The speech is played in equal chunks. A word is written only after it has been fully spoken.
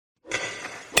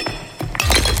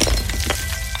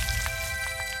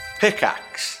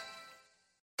Pickaxe.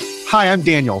 Hi, I'm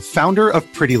Daniel, founder of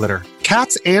Pretty Litter.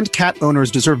 Cats and cat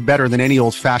owners deserve better than any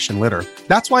old-fashioned litter.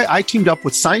 That's why I teamed up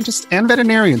with scientists and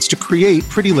veterinarians to create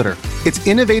Pretty Litter. Its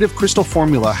innovative crystal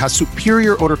formula has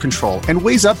superior odor control and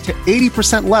weighs up to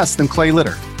 80% less than clay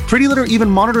litter. Pretty Litter even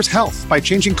monitors health by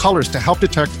changing colors to help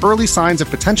detect early signs of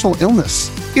potential illness.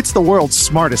 It's the world's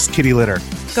smartest kitty litter.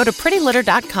 Go to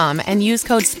prettylitter.com and use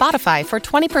code SPOTIFY for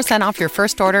 20% off your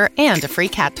first order and a free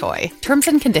cat toy. Terms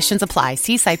and conditions apply.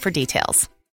 See site for details.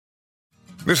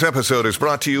 This episode is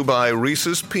brought to you by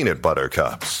Reese's Peanut Butter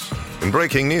Cups. In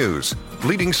breaking news,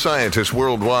 leading scientists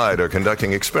worldwide are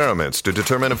conducting experiments to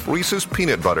determine if Reese's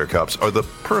Peanut Butter Cups are the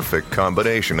perfect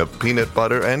combination of peanut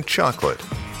butter and chocolate.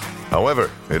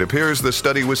 However, it appears the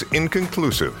study was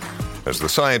inconclusive, as the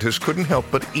scientists couldn't help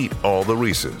but eat all the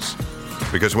Reese's.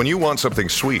 Because when you want something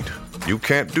sweet, you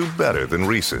can't do better than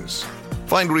Reese's.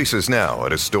 Find Reese's now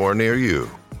at a store near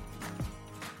you.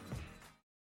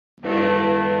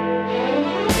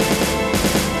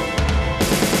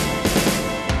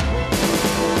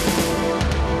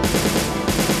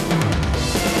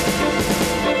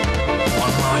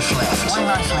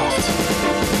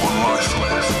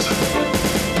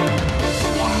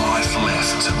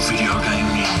 Video game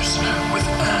news with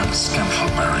Anne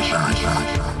Scantlebury.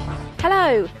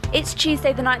 Hello, it's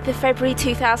Tuesday the 9th of February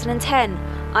 2010.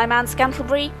 I'm Anne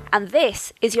Scantlebury, and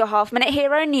this is your Half-Minute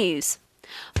Hero News.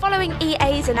 Following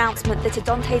EA's announcement that a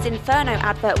Dante's Inferno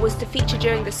advert was to feature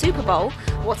during the Super Bowl,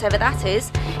 whatever that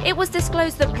is, it was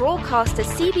disclosed that broadcaster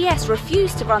CBS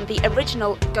refused to run the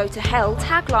original "Go to Hell"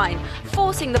 tagline,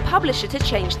 forcing the publisher to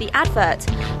change the advert,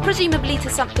 presumably to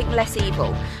something less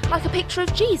evil, like a picture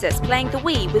of Jesus playing the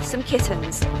Wii with some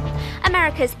kittens.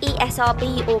 America's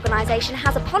ESRB organisation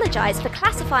has apologised for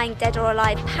classifying Dead or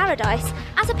Alive Paradise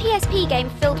as a PSP game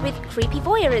filled with creepy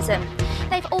voyeurism.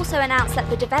 They've also announced that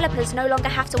the developers no longer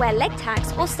have to wear leg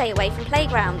tags or stay away from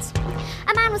playgrounds.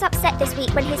 A man was upset this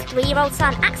week when his 3-year-old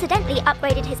son accidentally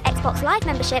upgraded his Xbox Live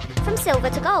membership from silver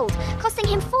to gold, costing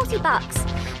him $40.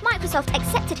 Microsoft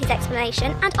accepted his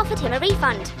explanation and offered him a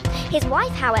refund. His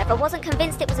wife, however, wasn't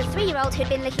convinced it was a 3-year-old who'd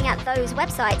been looking at those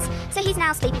websites, so he's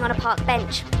now sleeping on a park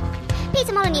bench.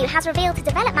 Peter Molyneux has revealed to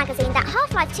Develop magazine that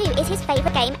Half-Life 2 is his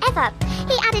favourite game ever.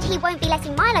 He added he won't be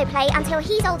letting Milo play until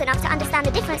he's old enough to understand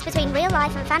the difference between real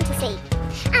life and fantasy.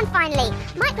 And finally,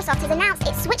 Microsoft has announced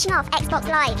it's switching off Xbox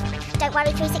Live. Don't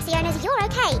worry 360 owners, you're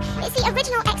okay. It's the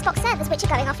original Xbox servers which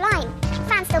are going offline.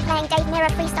 Fans still playing Dave Mirra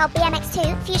Freestyle BMX 2,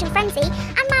 Fusion Frenzy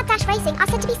and Mad Dash Racing are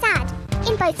said to be sad,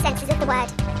 in both senses of the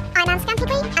word. I'm Anne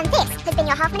Scantlebury, and this has been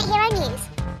your Half-Minute Hero News.